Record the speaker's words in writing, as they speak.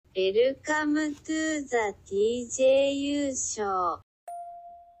Welcome to the TJU show.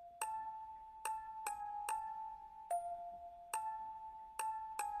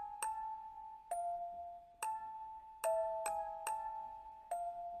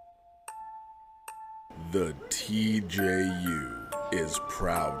 The TJU is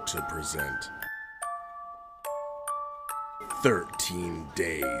proud to present 13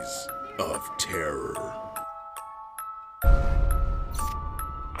 Days of Terror.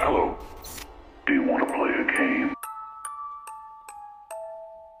 Hello. Do you want to play a game?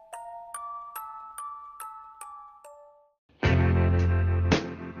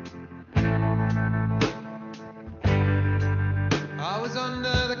 I was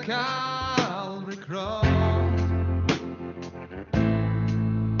under the Calvary cross.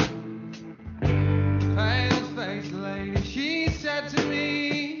 Pale-faced lady, she said to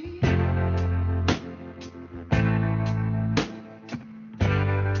me,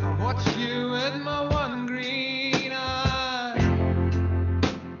 I watch you with my one green eye.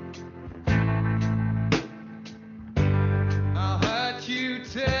 I'll hurt you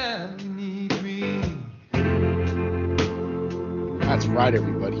till you need me. That's right,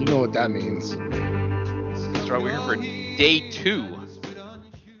 everybody. You know what that means. That's right. We're here for day 2.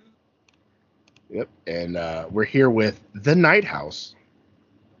 Yep. And we're here with The Night House.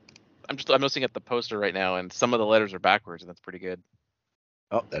 I'm looking at the poster right now, and some of the letters are backwards, and that's pretty good.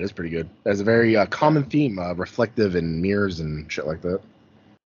 Oh, that is pretty good. That's a very common theme, reflective and mirrors and shit like that.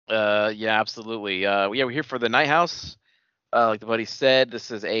 Yeah, absolutely. We're here for The Night House. Like the buddy said,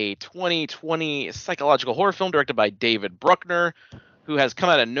 this is a 2020 psychological horror film directed by David Bruckner, who has come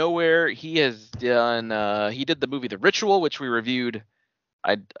out of nowhere. He has done. He did the movie The Ritual, which we reviewed.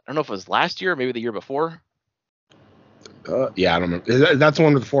 I don't know if it was last year, or maybe the year before. Yeah, I don't remember. That's the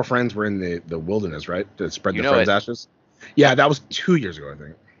one where the 4 friends were in the wilderness, right? To spread You their know friends' it. ashes. Yeah, that was 2 years ago, I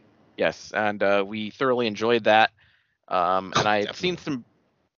think. Yes, and we thoroughly enjoyed that. And I had seen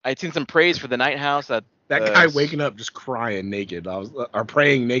some praise for The Night House. That guy waking up just crying naked. Or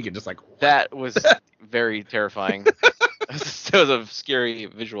praying naked, just like what? That was very terrifying. It was a scary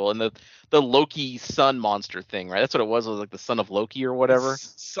visual, and the Loki sun monster thing, right? That's what it was. It was like the son of Loki or whatever.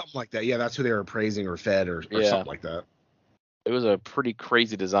 Something like that. Yeah, that's who they were praising or fed or something like that. It was a pretty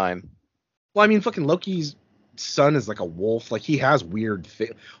crazy design. Well, I mean, fucking Loki's son is like a wolf. Like, he has weird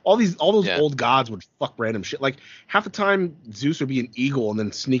things. All those old gods would fuck random shit. Like, half the time Zeus would be an eagle and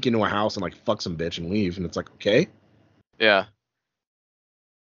then sneak into a house and like fuck some bitch and leave, and it's like, okay. Yeah.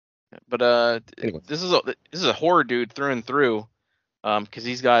 But Anyway. this is a horror dude through and through, because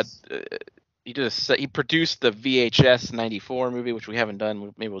he's got he produced the VHS 94 movie, which we haven't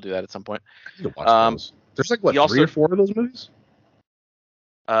done. Maybe we'll do that at some point. I need to watch those. There's like what, 3 or 4 of those movies?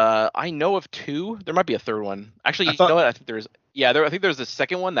 I know of 2. There might be a third one. Actually, you know what? I think there's I think there's the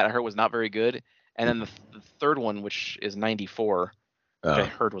second one that I heard was not very good, and then the third one, which is 94, which I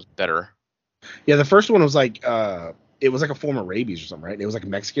heard was better. Yeah, the first one was like it was like a form of rabies or something, right? It was like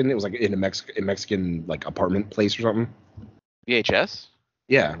Mexican. It was like in a Mexican like apartment place or something. VHS?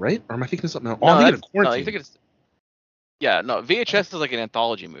 Yeah, right? Or am I thinking of something else? No, I'm thinking of Quarantine. No, you think it's... Yeah, no, VHS is like an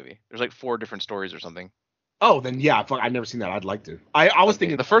anthology movie. There's like 4 different stories or something. Oh, then yeah, fuck, I've never seen that. I'd like to. I was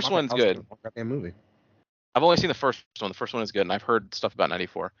thinking the first one's good. Goddamn movie. I've only seen the first one. The first one is good, and I've heard stuff about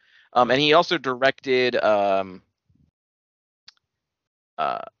 94. And he also directed a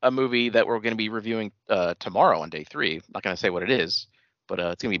movie that we're going to be reviewing tomorrow on day 3. I'm not going to say what it is, but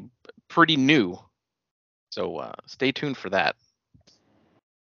it's going to be pretty new. So stay tuned for that.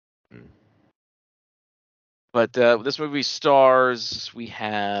 But this movie stars, we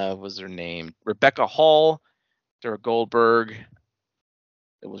have, what's her name? Rebecca Hall, Sarah Goldberg.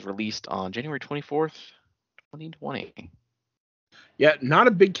 It was released on January 24th, 2020. Yeah, not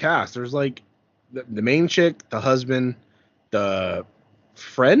a big cast. There's like the main chick, the husband, the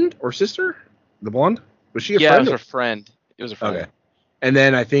friend or sister, the blonde. Was she a friend? Yeah, it was her friend. It was a friend. Okay. And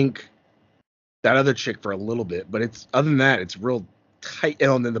then I think that other chick for a little bit, but it's other than that, it's real tight.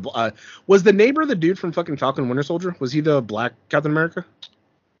 And then was the neighbor the dude from fucking Falcon Winter Soldier? Was he the black Captain America?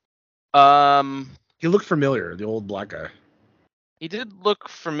 He looked familiar, the old black guy. He did look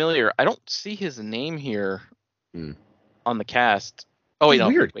familiar. I don't see his name here on the cast. Oh wait, no,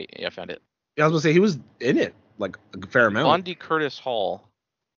 weird. Wait, yeah, I found it. Yeah, I was gonna say he was in it like a fair amount. Bondi Curtis Hall.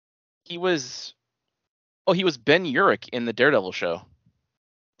 He was Ben Urich in the Daredevil show.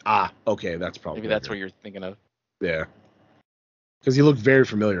 Ah, okay, that's probably maybe that's what you're thinking of. Yeah, because he looked very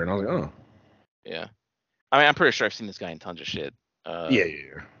familiar, and I was like, oh. Yeah, I mean, I'm pretty sure I've seen this guy in tons of shit.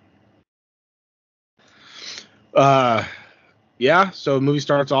 Yeah. So the movie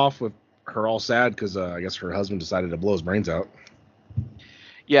starts off with her all sad because I guess her husband decided to blow his brains out.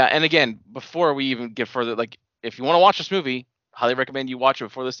 Yeah, and again, before we even get further, like if you want to watch this movie, highly recommend you watch it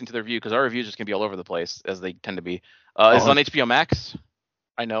before listening to the review because our reviews just can be all over the place as they tend to be. It's on HBO Max,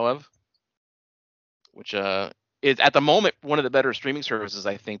 I know of, which is at the moment one of the better streaming services,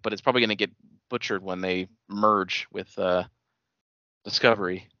 I think, but it's probably going to get butchered when they merge with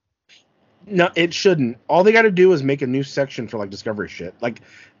Discovery. No, it shouldn't. All they got to do is make a new section for like Discovery shit. Like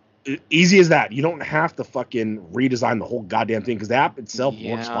easy as that. You don't have to fucking redesign the whole goddamn thing because the app itself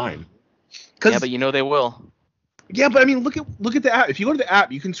works fine. Yeah, but you know they will. Yeah, but I mean, look at the app. If you go to the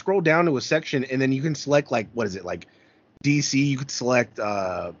app, you can scroll down to a section and then you can select like what is it like DC? You could select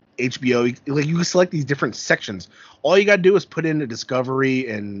HBO. Like you can select these different sections. All you got to do is put in a Discovery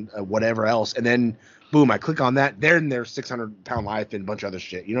and whatever else, and then boom, I click on that. There's 600 Pound Life and a bunch of other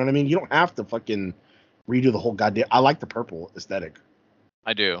shit. You know what I mean? You don't have to fucking redo the whole goddamn. I like the purple aesthetic.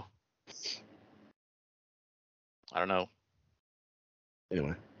 I do. I don't know.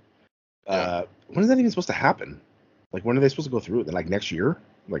 Anyway, when is that even supposed to happen? Like, when are they supposed to go through it? Like next year,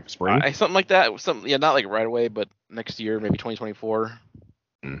 like spring? Something like that. Yeah, not like right away, but next year, maybe 2024.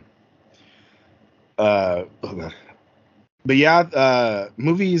 Oh God. But yeah,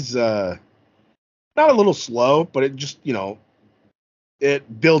 movies. Not a little slow, but it just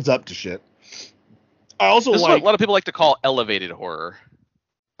it builds up to shit. I also this is what a lot of people like to call elevated horror.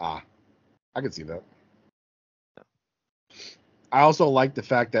 I can see that. I also like the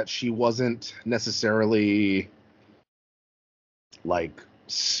fact that she wasn't necessarily like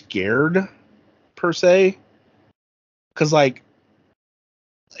scared per se, because like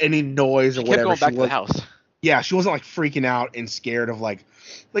any noise or whatever, kept going back to the house. Yeah, she wasn't like freaking out and scared of like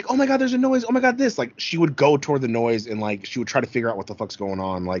oh my God, there's a noise. Oh my God, this. Like she would go toward the noise and like she would try to figure out what the fuck's going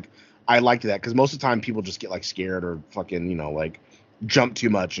on. Like I liked that because most of the time people just get like scared or fucking like jump too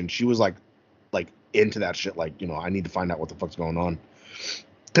much, and she was like into that shit. Like I need to find out what the fuck's going on.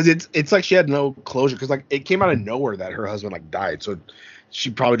 Because it's like she had no closure. Because like it came out of nowhere that her husband like died, so she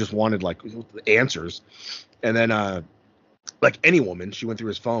probably just wanted like answers. And then like any woman, she went through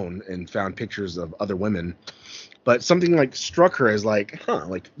his phone and found pictures of other women. But something like struck her as like,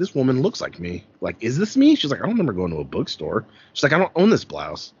 like this woman looks like me. Like, is this me? She's like, I don't remember going to a bookstore. She's like, I don't own this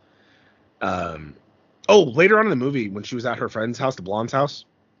blouse. Later on in the movie, when she was at her friend's house, the blonde's house.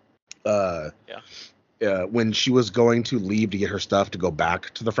 When she was going to leave to get her stuff to go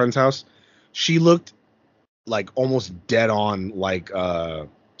back to the friend's house, she looked like almost dead on like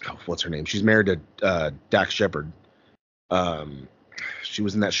what's her name? She's married to Dax Shepard. She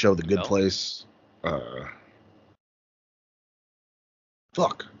was in that show, The Good Place.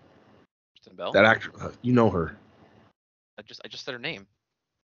 Fuck. Kristen Bell? That actor, you know her. I just said her name.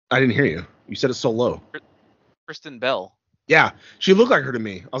 I didn't hear you. You said it so low. Kristen Bell. Yeah, she looked like her to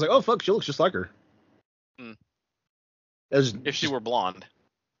me. I was like, oh fuck, she looks just like her. If she were blonde.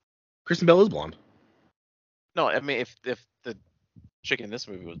 Kristen Bell is blonde. No, I mean if the chick in this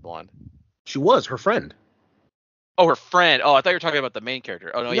movie was blonde. She was her friend. Oh, her friend. Oh, I thought you were talking about the main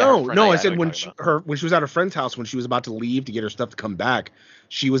character. Oh no, yeah. No. I said when she was at her friend's house, when she was about to leave to get her stuff to come back,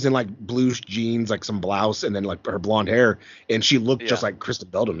 she was in like blue jeans, like some blouse, and then like her blonde hair, and she looked just like Kristen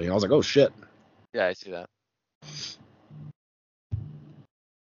Bell to me. I was like, oh shit. Yeah, I see that.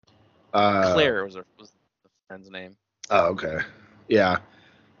 Claire was the friend's name. Oh, okay. Yeah.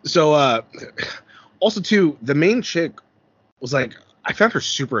 So also too, the main chick was like, I found her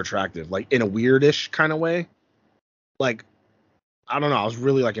super attractive, like in a weirdish kind of way. Like, I don't know, I was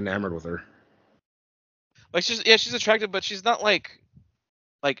really like enamored with her. Like she's attractive, but she's not like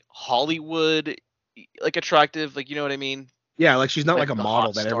Hollywood like attractive, like you know what I mean? Yeah, like she's not like a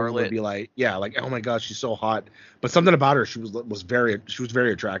model that everyone would be like, yeah, like oh my god, she's so hot. But something about her, she was very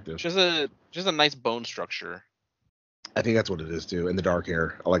attractive. She has a nice bone structure. I think that's what it is too, and the dark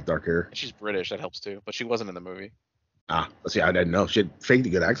hair. I like dark hair. She's British, that helps too, but she wasn't in the movie. Let's see, I didn't know. She had faked a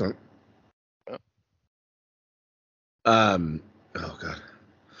good accent. Oh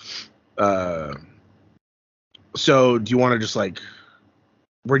god. So do you want to just like,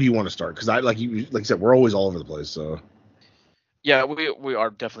 where do you want to start? Because like I said, we're always all over the place. So yeah, we are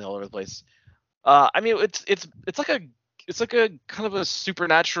definitely all over the place. I mean, it's like a kind of a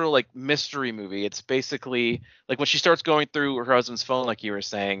supernatural like mystery movie. It's basically like when she starts going through her husband's phone, like you were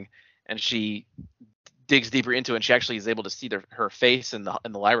saying, and she digs deeper into it, and she actually is able to see her face in the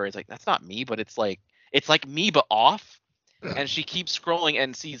library. It's like, that's not me, but it's like me but off. And she keeps scrolling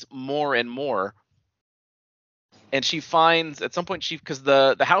and sees more and more. And she finds at some point because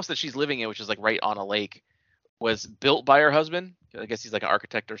the house that she's living in, which is like right on a lake, was built by her husband. I guess he's like an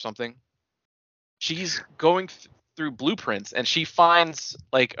architect or something. She's going through blueprints and she finds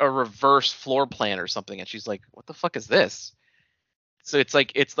like a reverse floor plan or something, and she's like, what the fuck is this? So it's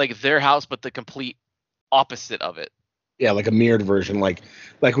like their house, but the complete opposite of it. Yeah, like a mirrored version, like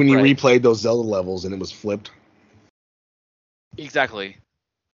when you Right. replayed those Zelda levels and it was flipped. Exactly.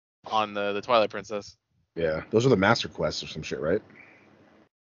 On the Twilight Princess. Yeah, those are the Master Quests or some shit, right?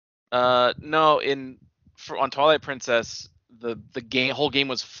 No, on Twilight Princess, the whole game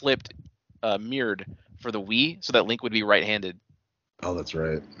was flipped, mirrored for the Wii, so that Link would be right-handed. Oh, that's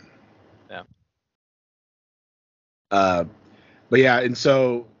right. Yeah. But yeah, and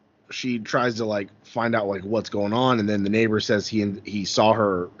so she tries to like find out like what's going on, and then the neighbor says he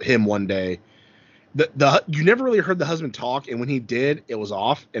saw him one day. The you never really heard the husband talk, and when he did, it was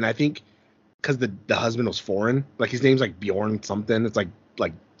off. And I think because the husband was foreign, like his name's like Bjorn something. It's like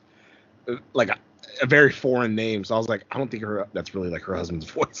a very foreign name. So I was like, I don't think that's really like her husband's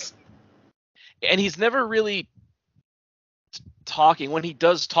voice. And he's never really talking. When he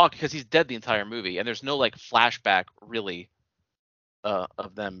does talk, because he's dead the entire movie, and there's no like flashback really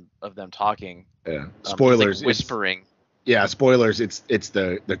of them talking. Yeah. He's, Spoilers. like, whispering. Yeah, spoilers. It's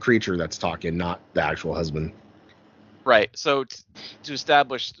the creature that's talking, not the actual husband. Right. So to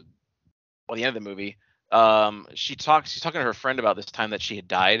establish, well, the end of the movie, she's talking to her friend about this time that she had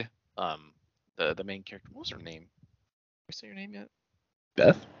died. The main character. What was her name? Did you say your name yet?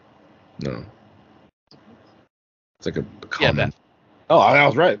 Beth? No. It's like a common. Yeah, Beth. Oh, I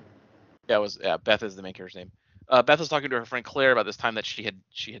was right. Yeah, Beth is the main character's name. Beth was talking to her friend Claire about this time that she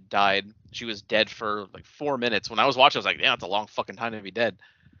had died. She was dead for like 4 minutes. When I was watching, I was like, yeah, it's a long fucking time to be dead.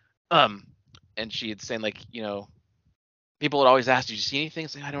 And she had saying like, people would always ask, did you see anything?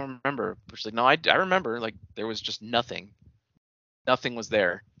 It's like, I don't remember. She's like, no, I remember. Like there was just nothing. Nothing was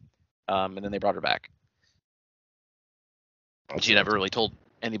there. And then they brought her back. She never really told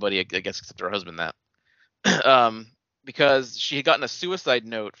anybody, I guess, except her husband that. Because she had gotten a suicide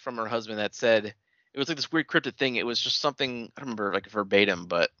note from her husband that said, it was like this weird cryptic thing. It was just something, I don't remember like verbatim,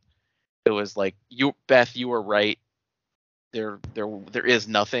 but it was like, Beth, you were right. There is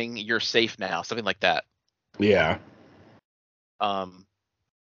nothing. You're safe now. Something like that. Yeah. But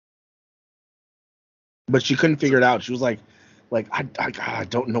she couldn't figure it out. She was like, I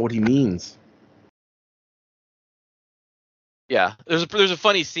don't know what he means. Yeah, there's a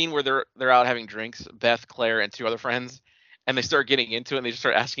funny scene where they're out having drinks, Beth, Claire, and two other friends, and they start getting into it, and they just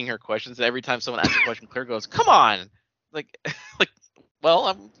start asking her questions. And every time someone asks a question, Claire goes, "Come on!" Like, well,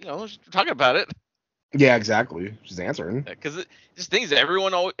 I'm we're talking about it. Yeah, exactly. She's answering. Because just things that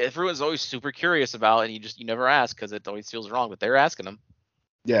everyone's always super curious about, and you never ask because it always feels wrong. But they're asking them.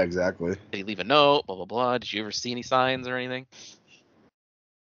 Yeah, exactly. Did he leave a note? Blah blah blah. Did you ever see any signs or anything?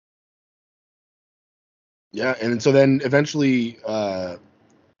 Yeah, and so then eventually, I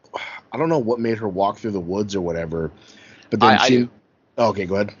don't know what made her walk through the woods or whatever, but then I do. Oh, okay,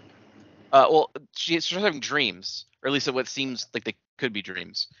 go ahead. Well, she starts having dreams, or at least what seems like they could be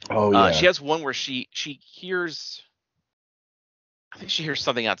dreams. Oh yeah. She has one where she hears, I think she hears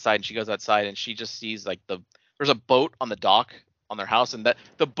something outside, and she goes outside and she just sees like there's a boat on the dock on their house, and that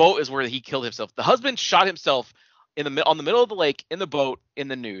the boat is where he killed himself. The husband shot himself on the middle of the lake in the boat in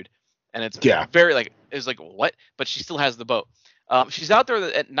the nude. And it's very like, it's like, what? But she still has the boat. She's out there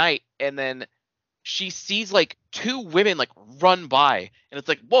at night, and then she sees like two women like run by, and it's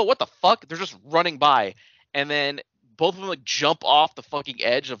like, whoa, what the fuck? They're just running by, and then both of them like jump off the fucking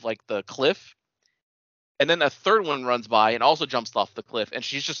edge of like the cliff, and then a third one runs by and also jumps off the cliff, and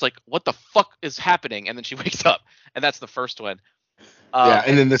she's just like, what the fuck is happening? And then she wakes up, and that's the first one.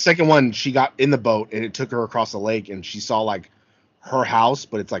 And then the second one, she got in the boat, and it took her across the lake, and she saw like her house,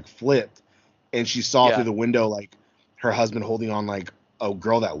 but it's like flipped, and she saw through the window like her husband holding on like a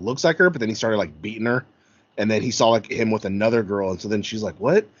girl that looks like her, but then he started like beating her, and then he saw like him with another girl, and so then she's like,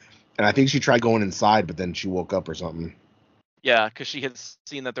 what? And I think she tried going inside, but then she woke up or something. Yeah, because she had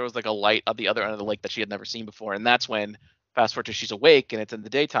seen that there was like a light at the other end of the lake that she had never seen before, and that's when, fast forward to, she's awake and it's in the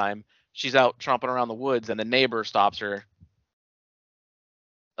daytime. She's out tromping around the woods, and the neighbor stops her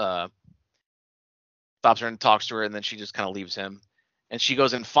and talks to her, and then she just kind of leaves him. And she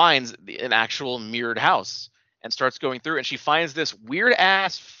goes and finds an actual mirrored house and starts going through, and she finds this weird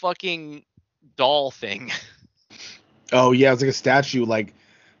ass fucking doll thing. Oh yeah, it's like a statue, like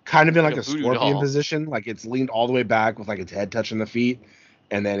kind of in like a voodoo scorpion doll position, like it's leaned all the way back with like its head touching the feet,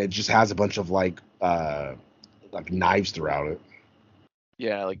 and then it just has a bunch of like knives throughout it.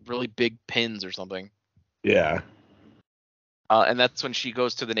 Yeah, like really big pins or something. Yeah. And that's when she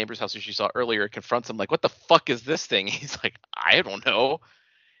goes to the neighbor's house who she saw earlier, confronts him like, what the fuck is this thing? He's like, I don't know.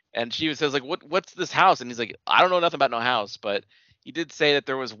 And she says like, what's this house? And he's like, I don't know nothing about no house. But he did say that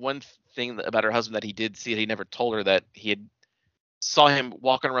there was one thing about her husband that he did see that he never told her, that he had saw him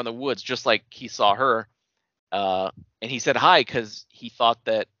walking around the woods just like he saw her. and he said hi because he thought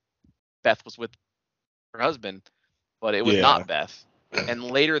that Beth was with her husband, but it was not Beth. And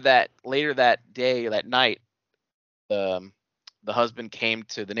later that day, that night, the husband came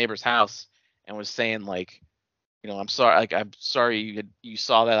to the neighbor's house and was saying like, I'm sorry you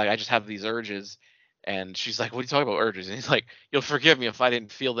saw that. Like, I just have these urges. And she's like, what are you talking about, urges? And he's like, you'll forgive me if I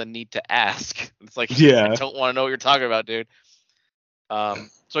didn't feel the need to ask. It's like, I don't want to know what you're talking about, dude.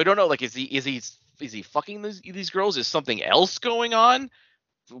 So I don't know, like, is he fucking these girls? Is something else going on?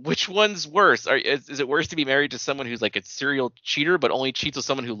 Which one's worse? Is it worse to be married to someone who's like a serial cheater but only cheats with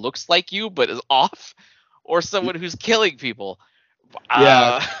someone who looks like you but is off, or someone who's killing people?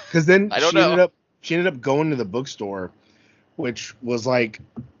 Yeah, because then I don't know. She ended up going to the bookstore, which was like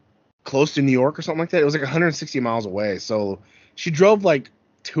close to New York or something like that. It was like 160 miles away. So she drove like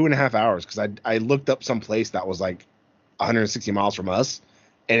 2.5 hours, because I looked up some place that was like 160 miles from us,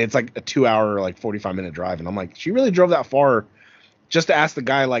 and it's like a 2 hour, like 45-minute drive. And I'm like, she really drove that far just to ask the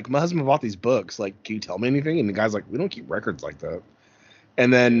guy, like, my husband bought these books. Like, can you tell me anything? And the guy's like, we don't keep records like that.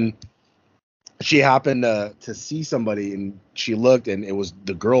 And then she happened to see somebody, and she looked, and it was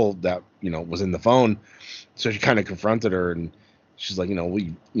the girl that, was in the phone. So she kind of confronted her, and she's like, can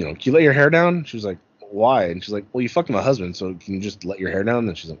you let your hair down? She was like, why? And she's like, well, you fucked my husband, so can you just let your hair down?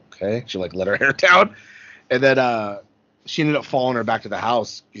 And she's like, okay. She like let her hair down. And then she ended up following her back to the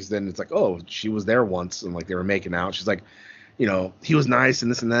house, because then it's like, oh, she was there once, and like they were making out. She's like, he was nice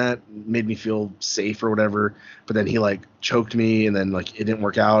and this and that, made me feel safe or whatever. But then he like choked me, and then like it didn't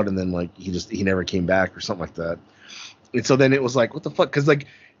work out, and then like he never came back or something like that. And so then it was like, what the fuck? Because like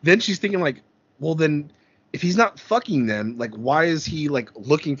then she's thinking like, well, then if he's not fucking them, like why is he like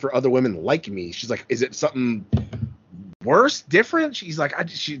looking for other women like me? She's like, is it something worse, different? She's like,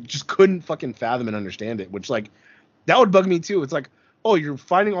 she just couldn't fucking fathom and understand it, which like that would bug me too. It's like, oh, you're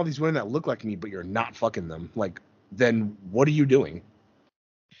finding all these women that look like me, but you're not fucking them. Like, then what are you doing?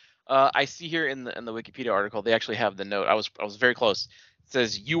 I see here in the Wikipedia article, they actually have the note. I was very close. It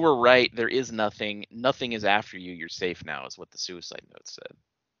says, you were right. There is nothing. Nothing is after you. You're safe now, is what the suicide note said.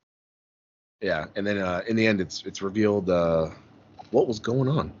 Yeah, and then in the end, it's revealed what was going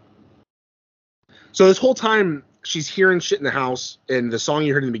on. So this whole time, she's hearing shit in the house, and the song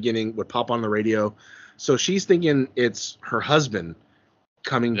you heard in the beginning would pop on the radio. So she's thinking it's her husband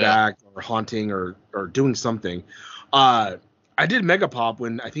coming back or haunting or doing something. I did Megapop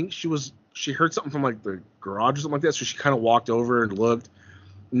when I think she heard something from like the garage or something like that. So she kind of walked over and looked,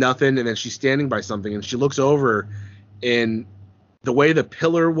 nothing. And then she's standing by something, and she looks over, and the way the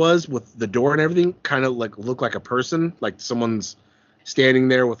pillar was with the door and everything kind of like looked like a person, like someone's standing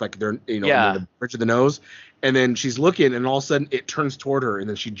there with like their, the bridge of the nose. And then she's looking, and all of a sudden it turns toward her, and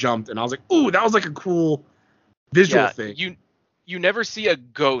then she jumped, and I was like, ooh, that was like a cool visual thing. You never see a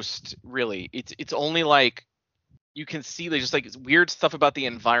ghost, really. It's only like you can see just like weird stuff about the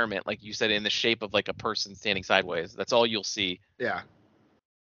environment, like you said, in the shape of like a person standing sideways. That's all you'll see. Yeah,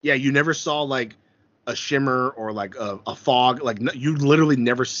 you never saw like a shimmer or like a fog. Like you literally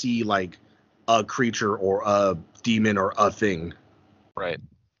never see like a creature or a demon or a thing. Right.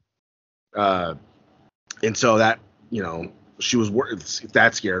 And so that, she was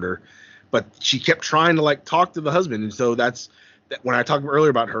that scared her, but she kept trying to like talk to the husband. And so that's when I talked earlier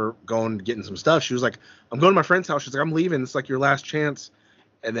about her going getting some stuff. She was like, I'm going to my friend's house. She's like, I'm leaving. It's like your last chance.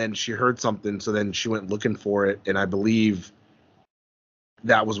 And then she heard something. So then she went looking for it. And I believe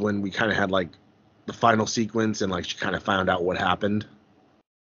that was when we kind of had like the final sequence, and like she kind of found out what happened.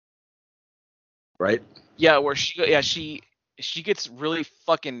 Right? Yeah, where she gets really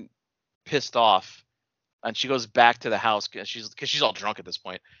fucking pissed off, and she goes back to the house because she's all drunk at this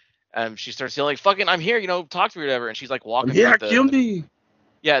point. And she starts yelling, "Fucking, I'm here, talk to me or whatever." And she's like walking. Yeah, kill me.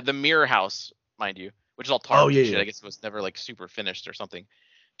 Yeah, the mirror house, mind you, which is all tarp and shit. I guess it was never like super finished or something.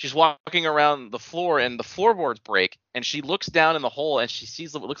 She's walking around the floor, and the floorboards break, and she looks down in the hole, and she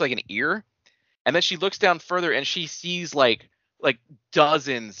sees what looks like an ear. And then she looks down further, and she sees like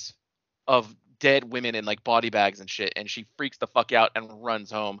dozens of dead women in like body bags and shit, and she freaks the fuck out and runs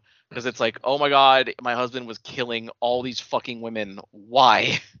home, because it's like, oh my god, my husband was killing all these fucking women.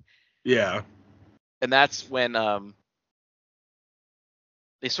 Why? Yeah. And that's when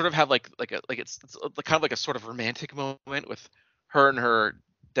they sort of have it's kind of like a sort of romantic moment with her and her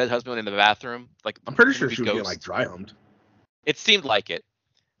dead husband in the bathroom. Like, I'm pretty sure she would get like dry humped. It seemed like it.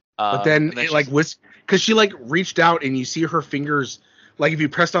 But then it like was because she like reached out, and you see her fingers, like if you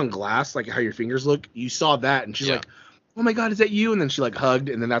pressed on glass, like how your fingers look, you saw that, and she's like, oh my god, is that you? And then she like hugged,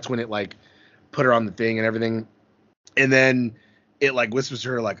 and then that's when it like put her on the thing and everything. And then it like whispers to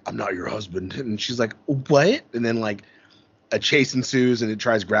her like, I'm not your husband. And she's like, what? And then like a chase ensues, and it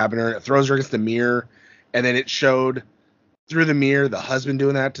tries grabbing her, and it throws her against the mirror, and then it showed through the mirror the husband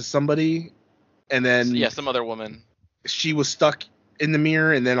doing that to somebody, and then Yeah, some other woman. she was stuck in the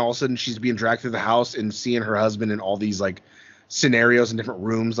mirror, and then all of a sudden she's being dragged through the house and seeing her husband in all these like scenarios in different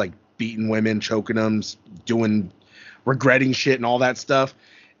rooms, like beating women, choking them, doing regretting shit and all that stuff.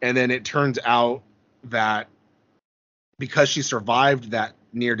 And then it turns out that because she survived that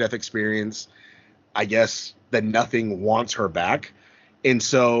near death experience, I guess that nothing wants her back. And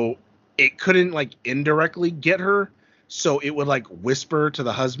so it couldn't like indirectly get her. So it would like whisper to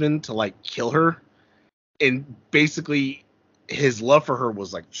the husband to like kill her. And basically his love for her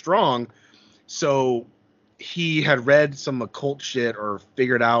was like strong. So he had read some occult shit or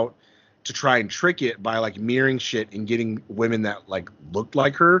figured out to try and trick it by like mirroring shit and getting women that like looked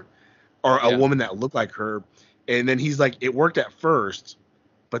like her, or a woman that looked like her. And then he's like, it worked at first,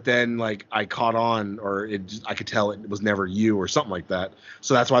 but then like I caught on, or I could tell it was never you or something like that.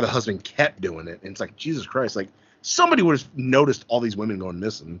 So that's why the husband kept doing it. And it's like, Jesus Christ, like somebody would have noticed all these women going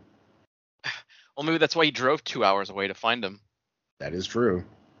missing. Well, maybe that's why he drove 2 hours away to find them. That is true.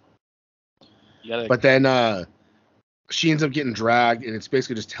 Gotta... But then she ends up getting dragged, and it's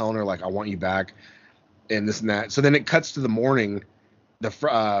basically just telling her like, I want you back and this and that. So then it cuts to the morning. The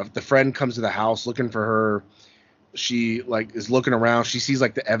friend comes to the house looking for her. She like is looking around. She sees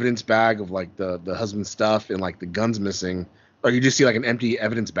like the evidence bag of like the husband's stuff, and like the gun's missing. Or you just see like an empty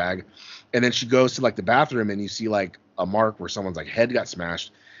evidence bag. And then she goes to like the bathroom, and you see like a mark where someone's like head got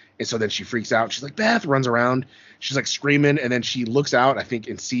smashed. And so then she freaks out. She's like, Beth, runs around. She's like screaming. And then she looks out, I think,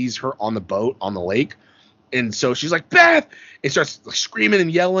 and sees her on the boat on the lake. And so she's like, Beth, and starts like, screaming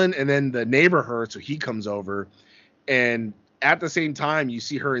and yelling. And then the neighbor heard, so he comes over. And at the same time, you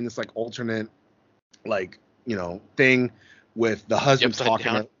see her in this like alternate, like, you know, thing with the husband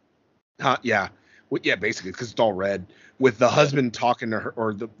talking. Yeah, basically, because it's all red. With the husband talking to her,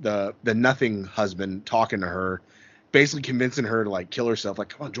 or the nothing husband talking to her, basically convincing her to like kill herself. Like,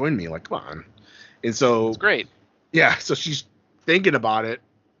 come on, join me. Like, come on. And so it's great. Yeah, so she's thinking about it,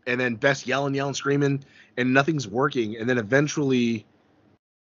 and then Beth's yelling, screaming, and nothing's working. And then eventually,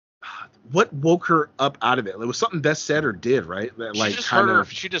 what woke her up out of it? It was something Beth said or did, right? That, like,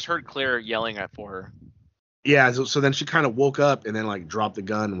 she just heard Claire yelling for her. Yeah, so then she kind of woke up and then like dropped the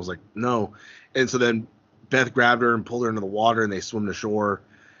gun and was like, no. And so then Beth grabbed her and pulled her into the water, and they swim to shore.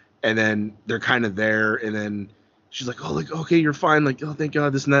 And then they're kind of there, and then she's like, oh, like, okay, you're fine. Like, oh, thank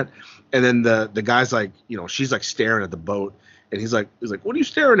God, this and that. And then the guy's like, you know, she's like staring at the boat, and he's like, what are you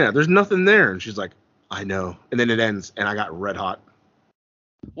staring at? There's nothing there. And she's like, I know. And then it ends, and I got red hot.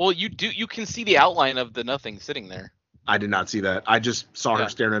 Well, you can see the outline of the nothing sitting there. I did not see that. I just saw her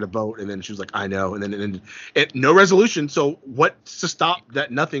staring at a boat, and then she was like, I know. And then no resolution. So what's to stop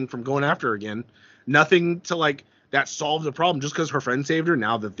that nothing from going after her again? Nothing to like that solves the problem. Just because her friend saved her,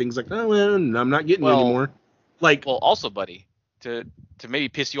 now the thing's like, oh, well, I'm not getting you anymore. Like, well, also, buddy, to maybe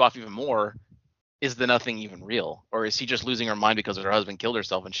piss you off even more, is the nothing even real, or is she just losing her mind because her husband killed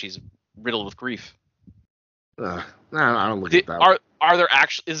herself and she's riddled with grief? I don't look at that.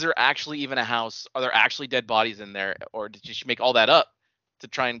 Is there actually even a house? Are there actually dead bodies in there, or did she make all that up to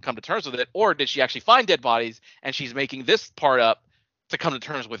try and come to terms with it, or did she actually find dead bodies and she's making this part up to come to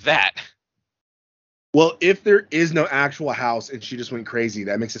terms with that? Well, if there is no actual house and she just went crazy,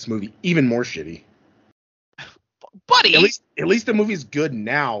 that makes this movie even more shitty. Buddy, at least the movie's good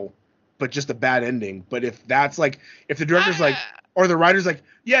now, but just a bad ending. But if that's like, if the director's like, or the writer's like,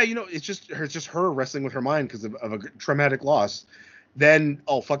 yeah, you know, it's just her wrestling with her mind because of a traumatic loss, then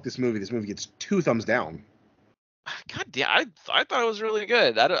fuck this movie. This movie gets 2 thumbs down. God damn, I thought it was really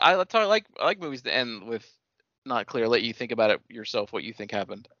good. That's how I like movies to end with not clear. Let you think about it yourself, what you think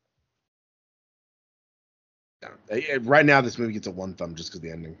happened. Yeah. Right now, this movie gets a 1 thumb just because of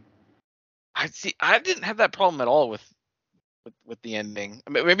the ending. I didn't have that problem at all with the ending. I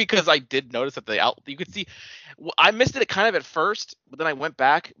mean, maybe because I did notice that you could see, I missed it kind of at first, but then I went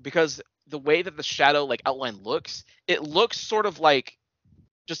back because the way that the shadow like outline looks, it looks sort of like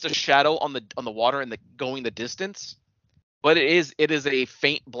just a shadow on the water and going the distance, but it is a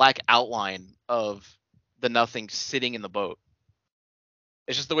faint black outline of the nothing sitting in the boat.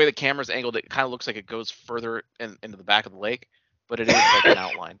 It's just the way the camera's angled. It kind of looks like it goes further into the back of the lake, but it is like an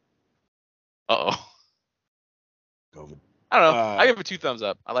outline. Uh-oh. COVID. I don't know. I give it 2 thumbs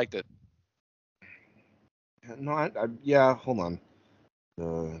up. I liked it. No, yeah, hold on.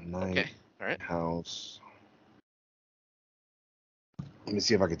 The Night Okay. All right. House. Let me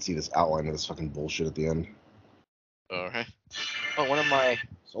see if I can see this outline of this fucking bullshit at the end. All right. Oh, one of my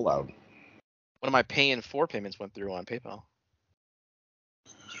So loud. One of my pay in 4 payments went through on PayPal.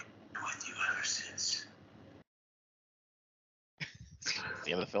 With you ever since.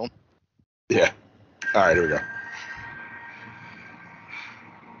 The end of the film. Yeah. All right, here we go.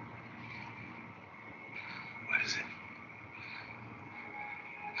 What is it?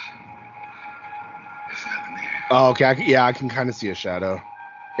 There's nothing there. Oh, okay. I can kind of see a shadow.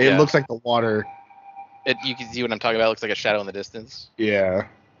 It looks like the water. You can see what I'm talking about. It looks like a shadow in the distance. Yeah.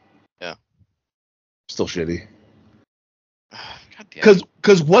 Yeah. Still shitty. God damn.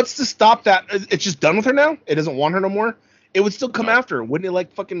 Because what's to stop that? It's just done with her now? It doesn't want her no more? It would still come after her. Wouldn't it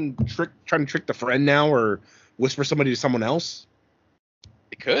like fucking trying to trick the friend now or whisper somebody to someone else?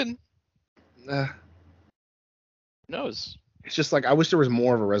 It could. Who knows? It's just like I wish there was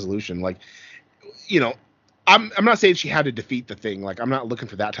more of a resolution. Like, you know, I'm not saying she had to defeat the thing. Like, I'm not looking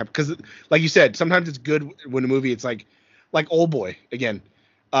for that type. Because, like you said, sometimes it's good when a movie it's like Old Boy again,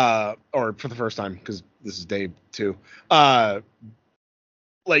 or for the first time because this is day 2.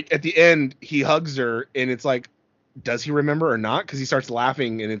 Like at the end, he hugs her and it's like, does he remember or not? Because he starts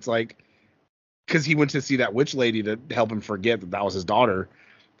laughing and it's like, because he went to see that witch lady to help him forget that was his daughter.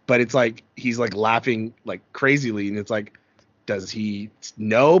 But it's like he's like laughing like crazily and it's like, does he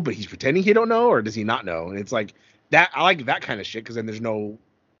know but he's pretending he don't know, or does he not know? And it's like that. I like that kind of shit because then there's no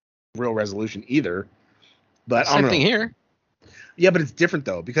real resolution either. But same thing here. Yeah, but it's different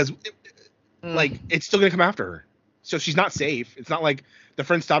though because like it's still gonna come after her, so she's not safe. It's not like the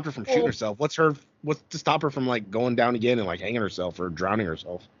friend stopped her from shooting herself. What's to stop her from like going down again and like hanging herself or drowning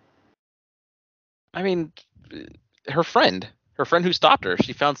herself? I mean, her friend who stopped her,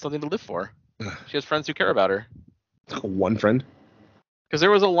 she found something to live for. She has friends who care about her. One friend? Because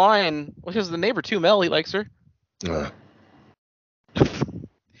there was a line. Well, she has the neighbor too, Mel. He likes her. But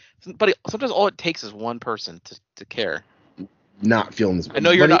sometimes all it takes is one person to care. Not feeling this. I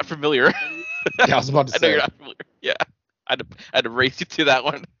know you're not familiar. Yeah, I was about to say. I know you're not familiar. Yeah, I had to race you to that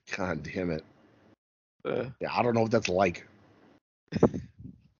one. God damn it. Yeah, I don't know what that's like.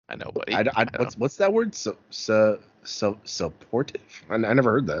 I know, buddy. What's that word? Supportive? I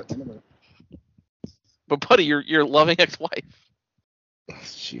never heard that. But buddy, your loving ex-wife. Oh,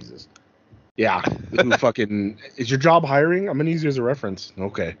 Jesus. Yeah. Who fucking is your job hiring? I'm gonna use you as a reference.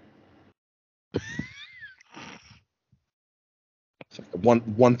 Okay.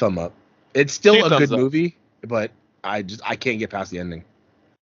 One thumb up. It's still a good movie, but I can't get past the ending.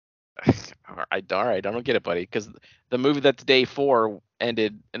 All right, I don't get it, buddy. Because the movie that's day 4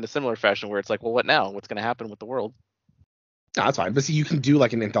 ended in a similar fashion, where it's like, well, what now? What's gonna happen with the world? No, that's fine. But see, you can do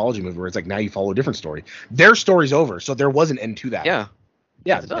like an anthology movie where it's like now you follow a different story. Their story's over, so there was an end to that. Yeah.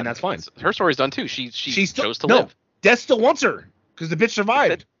 Yeah, and that's fine. Her story's done too. She still, chose to live. Death still wants her because the bitch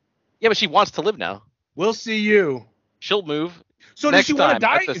survived. Yeah, but she wants to live now. We'll see you. She'll move. So does she want to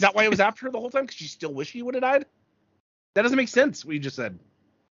die? Is that why it was after her the whole time? Because she still wished he would have died? That doesn't make sense, what you just said.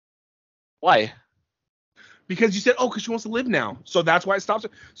 Why? Because you said, because she wants to live now. So that's why it stops her.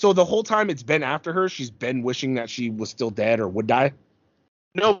 So the whole time it's been after her, she's been wishing that she was still dead or would die?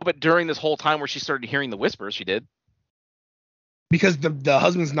 No, but during this whole time where she started hearing the whispers, she did. Because the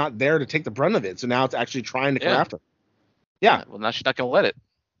husband's not there to take the brunt of it. So now it's actually trying to come after her. Yeah. Well, now she's not going to let it.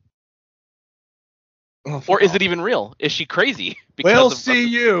 Oh, or is it even real? Is she crazy? We'll see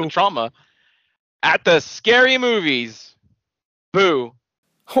you. Trauma at the scary movies. Boo.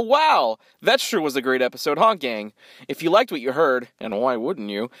 Wow, that sure was a great episode, huh, gang? If you liked what you heard, and why wouldn't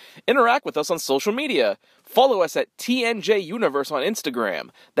you, interact with us on social media. Follow us at TNJ Universe on Instagram.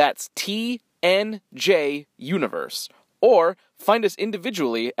 That's TNJ Universe. Or find us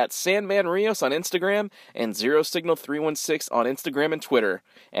individually at Sandman Rios on Instagram and Zero Signal 316 on Instagram and Twitter.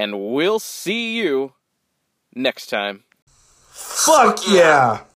 And we'll see you next time. Fuck yeah!